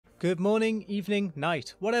Good morning, evening,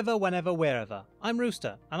 night, whatever, whenever, wherever. I'm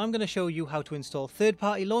Rooster, and I'm going to show you how to install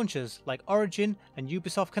third-party launchers like Origin and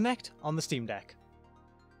Ubisoft Connect on the Steam Deck.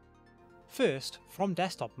 First, from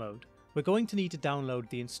desktop mode, we're going to need to download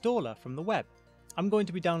the installer from the web. I'm going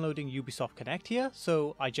to be downloading Ubisoft Connect here,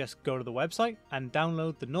 so I just go to the website and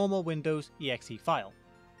download the normal Windows exe file.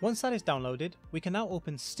 Once that is downloaded, we can now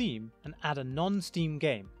open Steam and add a non-Steam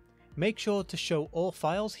game. Make sure to show all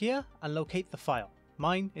files here and locate the file.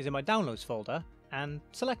 Mine is in my downloads folder, and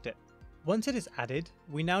select it. Once it is added,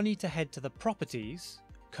 we now need to head to the properties,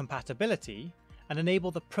 compatibility, and enable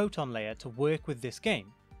the Proton layer to work with this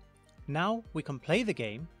game. Now we can play the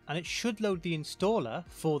game, and it should load the installer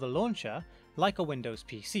for the launcher like a Windows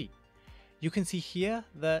PC. You can see here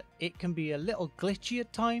that it can be a little glitchy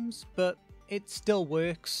at times, but it still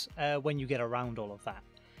works when you get around all of that.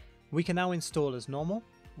 We can now install as normal.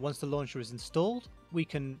 Once the launcher is installed, we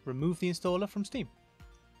can remove the installer from Steam.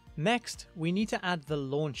 Next, we need to add the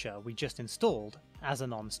launcher we just installed as a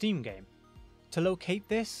non-Steam game. To locate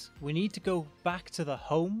this, we need to go back to the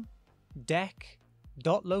home, deck,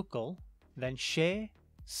 .local, then share,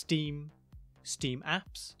 Steam, Steam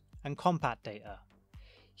apps, and compat data.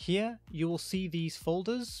 Here you will see these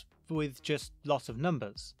folders with just lots of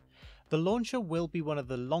numbers. The launcher will be one of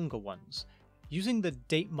the longer ones. Using the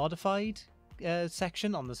date modified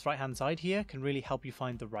section on this right hand side here can really help you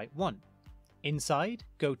find the right one. Inside,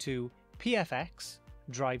 go to PFX,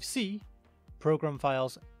 Drive C, Program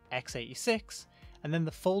Files x86, and then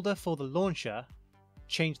the folder for the launcher.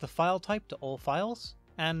 Change the file type to all files,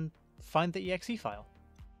 and find the exe file.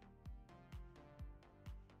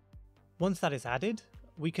 Once that is added,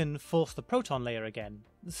 we can force the Proton layer again,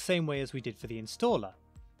 the same way as we did for the installer,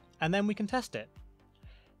 and then we can test it.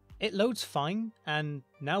 It loads fine, and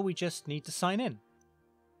now we just need to sign in.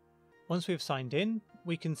 Once we've signed in,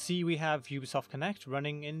 we can see we have Ubisoft Connect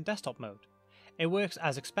running in desktop mode. It works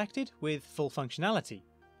as expected with full functionality.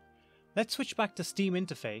 Let's switch back to Steam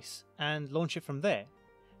interface and launch it from there.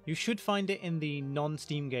 You should find it in the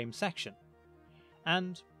non-Steam game section.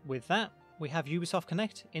 And with that, we have Ubisoft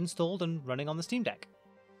Connect installed and running on the Steam Deck.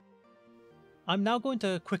 I'm now going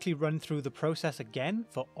to quickly run through the process again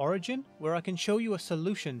for Origin, where I can show you a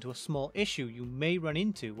solution to a small issue you may run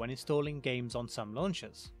into when installing games on some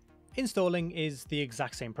launchers. Installing is the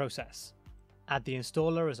exact same process. Add the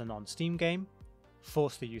installer as a non-Steam game,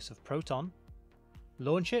 force the use of Proton,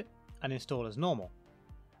 launch it and install as normal.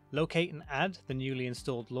 Locate and add the newly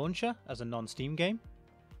installed launcher as a non-Steam game,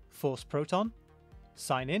 force Proton,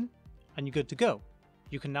 sign in, and you're good to go.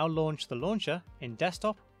 You can now launch the launcher in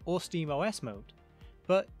desktop or Steam OS mode,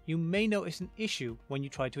 but you may notice an issue when you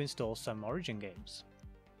try to install some Origin games.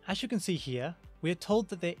 As you can see here, we are told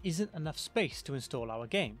that there isn't enough space to install our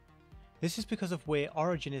game. This is because of where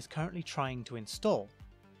Origin is currently trying to install.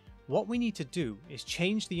 What we need to do is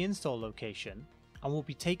change the install location and we'll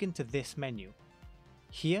be taken to this menu.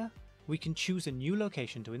 Here, we can choose a new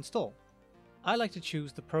location to install. I like to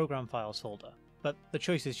choose the Program Files folder, but the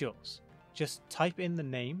choice is yours. Just type in the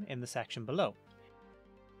name in the section below.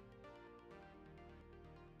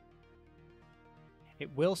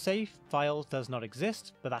 It will say file does not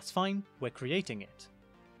exist, but that's fine, we're creating it.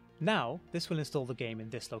 Now, this will install the game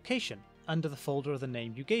in this location, under the folder of the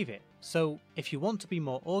name you gave it, so if you want to be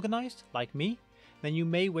more organised, like me, then you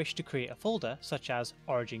may wish to create a folder such as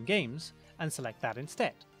Origin Games, and select that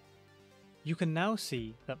instead. You can now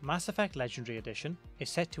see that Mass Effect Legendary Edition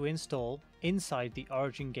is set to install inside the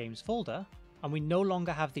Origin Games folder, and we no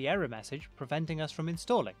longer have the error message preventing us from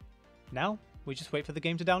installing. Now, we just wait for the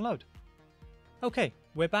game to download. Okay,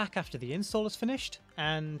 we're back after the install is finished,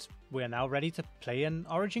 and we're now ready to play an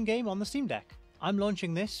Origin game on the Steam Deck. I'm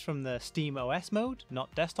launching this from the Steam OS mode,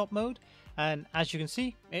 not desktop mode, and as you can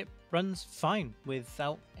see, it runs fine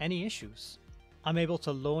without any issues. I'm able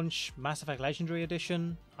to launch Mass Effect Legendary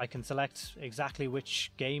Edition, I can select exactly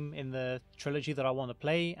which game in the trilogy that I want to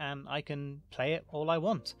play, and I can play it all I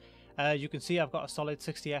want. You can see I've got a solid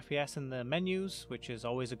 60 FPS in the menus, which is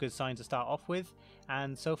always a good sign to start off with,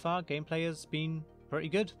 and so far gameplay has been pretty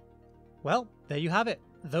good. Well, there you have it.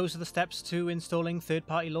 Those are the steps to installing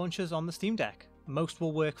third-party launchers on the Steam Deck. Most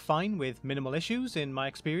will work fine with minimal issues in my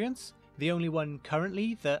experience. The only one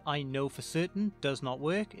currently that I know for certain does not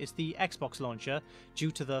work is the Xbox launcher due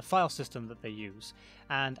to the file system that they use,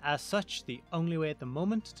 and as such the only way at the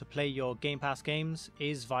moment to play your Game Pass games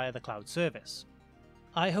is via the cloud service.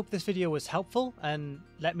 I hope this video was helpful, and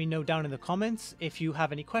let me know down in the comments if you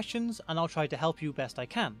have any questions and I'll try to help you best I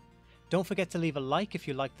can. Don't forget to leave a like if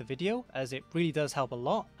you liked the video, as it really does help a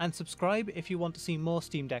lot, and subscribe if you want to see more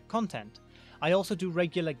Steam Deck content. I also do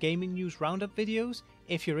regular gaming news roundup videos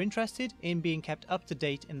if you're interested in being kept up to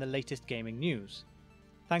date in the latest gaming news.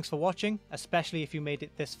 Thanks for watching, especially if you made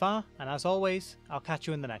it this far, and as always, I'll catch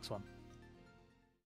you in the next one.